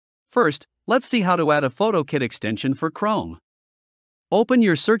First, let's see how to add a Photokit extension for Chrome. Open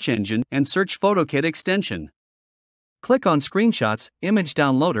your search engine and search Photokit extension. Click on Screenshots, Image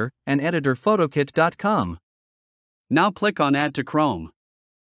Downloader, and Editor Photokit.com. Now click on Add to Chrome.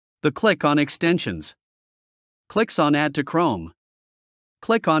 Click on Extensions. Clicks on Add to Chrome.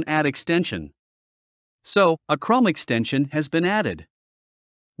 Click on Add Extension. So, a Chrome extension has been added.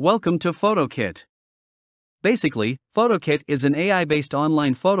 Welcome to Photokit. Basically, Photokit is an AI-based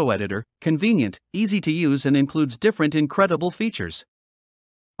online photo editor, convenient, easy to use, and includes different incredible features.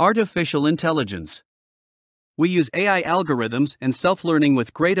 Artificial intelligence. We use AI algorithms and self-learning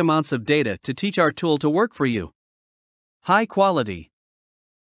with great amounts of data to teach our tool to work for you. High quality.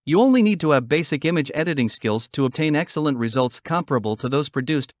 You only need to have basic image editing skills to obtain excellent results comparable to those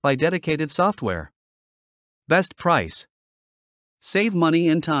produced by dedicated software. Best price. Save money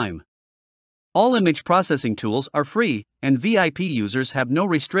and time. All image processing tools are free, and VIP users have no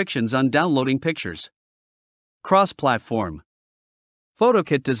restrictions on downloading pictures. Cross-platform.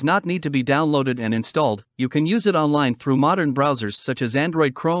 Photokit does not need to be downloaded and installed. You can use it online through modern browsers such as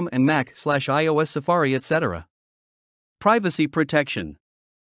Android Chrome and Mac/iOS Safari, etc. Privacy protection.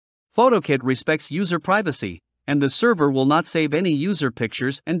 Photokit respects user privacy, and the server will not save any user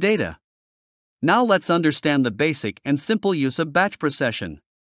pictures and data. Now let's understand the basic and simple use of batch procession.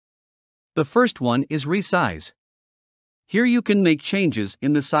 The first one is resize. Here you can make changes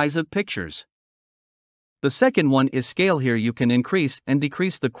in the size of pictures. The second one is scale. Here you can increase and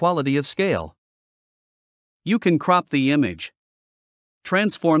decrease the quality of scale. You can crop the image,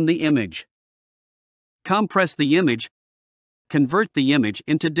 transform the image, compress the image, convert the image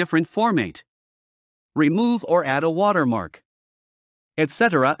into different format, remove or add a watermark,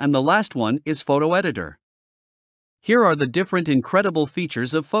 etc. And the last one is photo editor. Here are the different incredible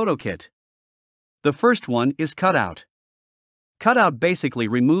features of Photokit. The first one is Cutout. Cutout basically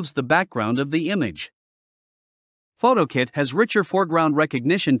removes the background of the image. Photokit has richer foreground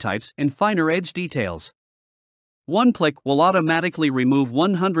recognition types and finer edge details. One click will automatically remove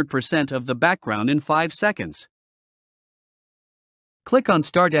 100% of the background in 5 seconds. Click on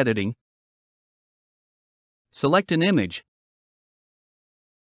Start Editing. Select an image,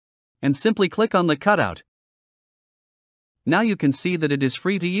 and simply click on the cutout. Now you can see that it is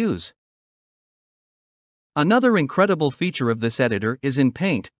free to use. Another incredible feature of this editor is in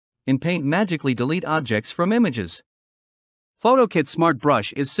Paint. In Paint, magically delete objects from images. Photokit Smart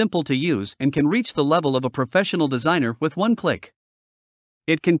Brush is simple to use and can reach the level of a professional designer with one click.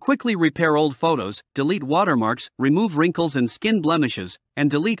 It can quickly repair old photos, delete watermarks, remove wrinkles and skin blemishes,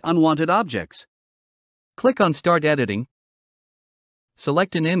 and delete unwanted objects. Click on Start Editing.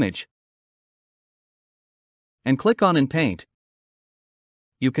 Select an image, and click on In Paint.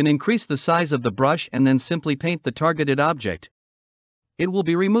 You can increase the size of the brush and then simply paint the targeted object. It will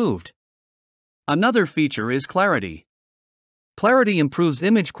be removed. Another feature is clarity. Clarity improves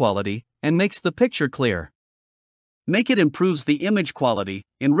image quality and makes the picture clear. Make it improves the image quality,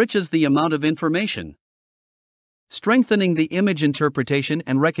 enriches the amount of information, strengthening the image interpretation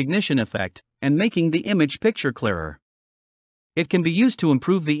and recognition effect, and making the image picture clearer. It can be used to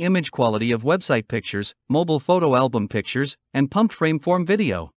improve the image quality of website pictures, mobile photo album pictures, and pumped frame form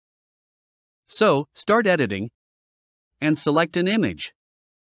video. So, start editing, and select an image,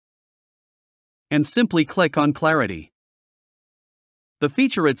 and simply click on Clarity. The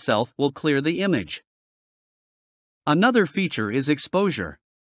feature itself will clear the image. Another feature is exposure.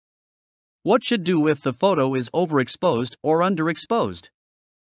 What should do if the photo is overexposed or underexposed?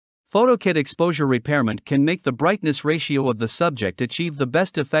 Photokit Exposure Repairment can make the brightness ratio of the subject achieve the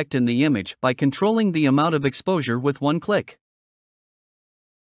best effect in the image by controlling the amount of exposure with one click.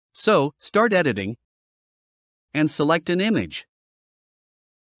 So, start editing, and select an image,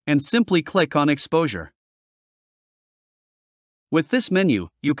 and simply click on Exposure. With this menu,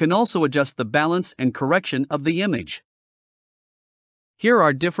 you can also adjust the balance and correction of the image. Here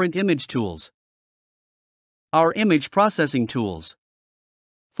are different image tools. Our image processing tools.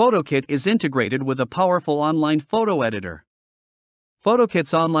 Photokit is integrated with a powerful online photo editor.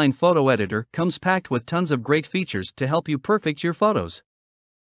 Photokit's online photo editor comes packed with tons of great features to help you perfect your photos.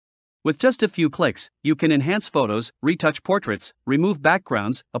 With just a few clicks, you can enhance photos, retouch portraits, remove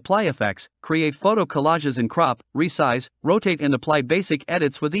backgrounds, apply effects, create photo collages and crop, resize, rotate and apply basic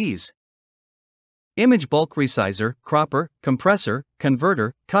edits with ease. Image bulk resizer, cropper, compressor,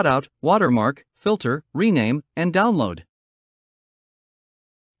 converter, cutout, watermark, filter, rename, and download.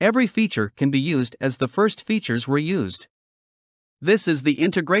 Every feature can be used as the first features were used. This is the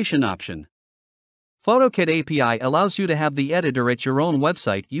integration option. Photokit API allows you to have the editor at your own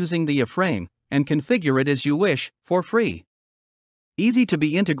website using the iframe and configure it as you wish, for free. Easy to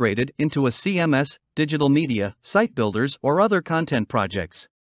be integrated into a CMS, digital media, site builders, or other content projects.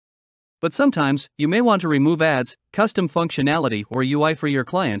 But sometimes, you may want to remove ads, custom functionality, or UI for your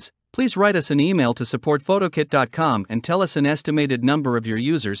clients. Please write us an email to support.photokit.com and tell us an estimated number of your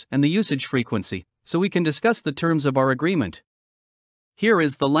users and the usage frequency, so we can discuss the terms of our agreement. Here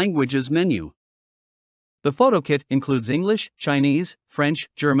is the languages menu. The Photokit includes English, Chinese, French,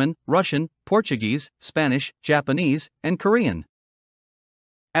 German, Russian, Portuguese, Spanish, Japanese, and Korean.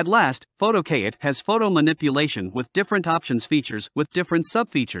 At last, Photokit has photo manipulation with different options features with different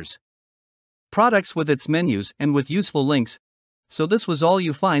sub-features. Products with its menus and with useful links. So this was all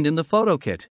you find in the Photokit.